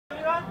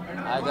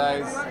Hi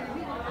guys.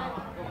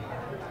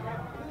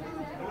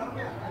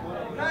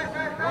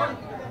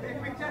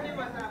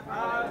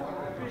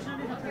 Krishna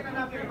ने सबसे पहले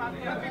आपसे बात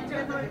किया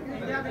पिक्चर तो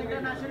इंडिया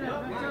इंटरनेशनल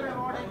एडवेंचर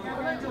अवार्ड है क्या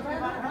कहेंगे उसके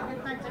बारे में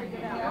कितना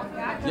एक्साइटेड है आप?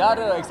 यार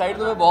एक्साइटेड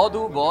तो मैं बहुत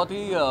हूँ, बहुत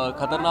ही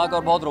खतरनाक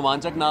और बहुत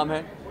रोमांचक नाम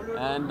है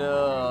and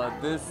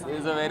this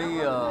is a very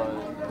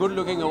good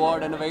looking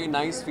award and a very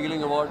nice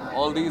feeling award.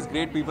 All these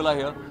great people are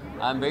here.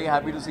 I am very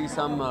happy to see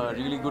some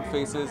really good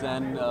faces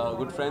and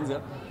good friends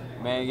here.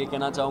 मैं ये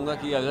कहना चाहूँगा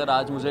कि अगर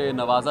आज मुझे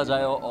नवाजा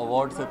जाए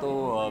अवार्ड से तो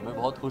मैं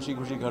बहुत खुशी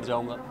खुशी घर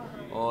जाऊँगा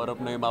और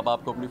अपने माँ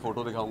बाप को अपनी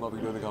फ़ोटो दिखाऊँगा,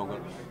 वीडियो दिखाऊँगा.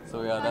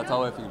 सो या that's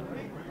how I feel.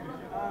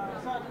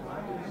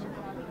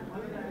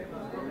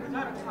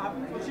 Sir आप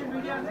सोशल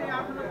मीडिया से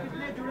आप लोग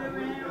कितने जुड़े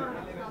हुए हैं और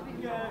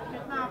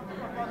कितना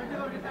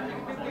पॉजिटिव और कितना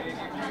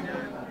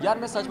नेगेटिव? यार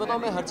मैं सच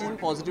बताऊँ, मैं हर चीज़ में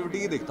पॉजिटिविटी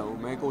ही देखता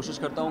हूँ. मैं कोशिश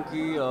करता हूँ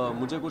कि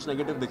मुझे कुछ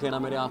नेगेटिव दिखे ना.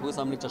 मेरे आंखों के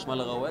सामने एक चश्मा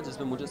लगा हुआ है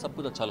जिसमें मुझे सब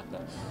कुछ अच्छा लगता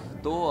है.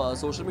 तो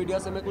सोशल मीडिया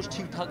से मैं कुछ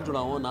ठीक ठाक जुड़ा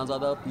हुआ, ना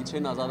ज़्यादा पीछे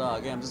ना ज़्यादा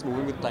आगे. I am just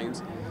moving with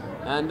times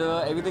and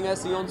everything I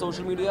see on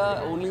social media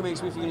only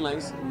makes me feel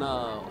nice.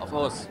 Of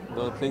course,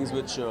 the things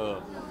which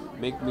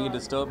make me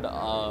disturbed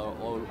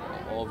are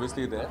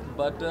obviously there,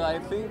 but I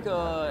think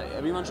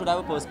everyone should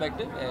have a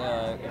perspective.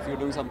 If you're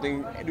doing something,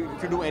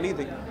 if you do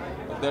anything,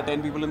 if there are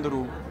 10 people in the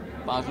room,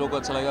 5 लोग को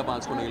अच्छा लगेगा,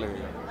 5 को नहीं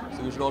लगेगा.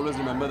 So you should always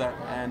remember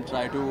that and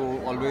try to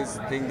always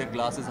think that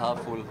glass is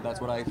half full.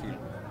 That's what I feel.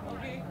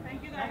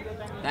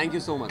 Thank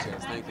you so much,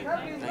 guys. Thank you.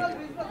 Thank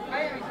you.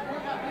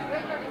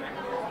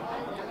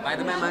 By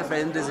the way, my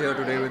friend is here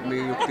today with me,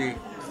 Yukti.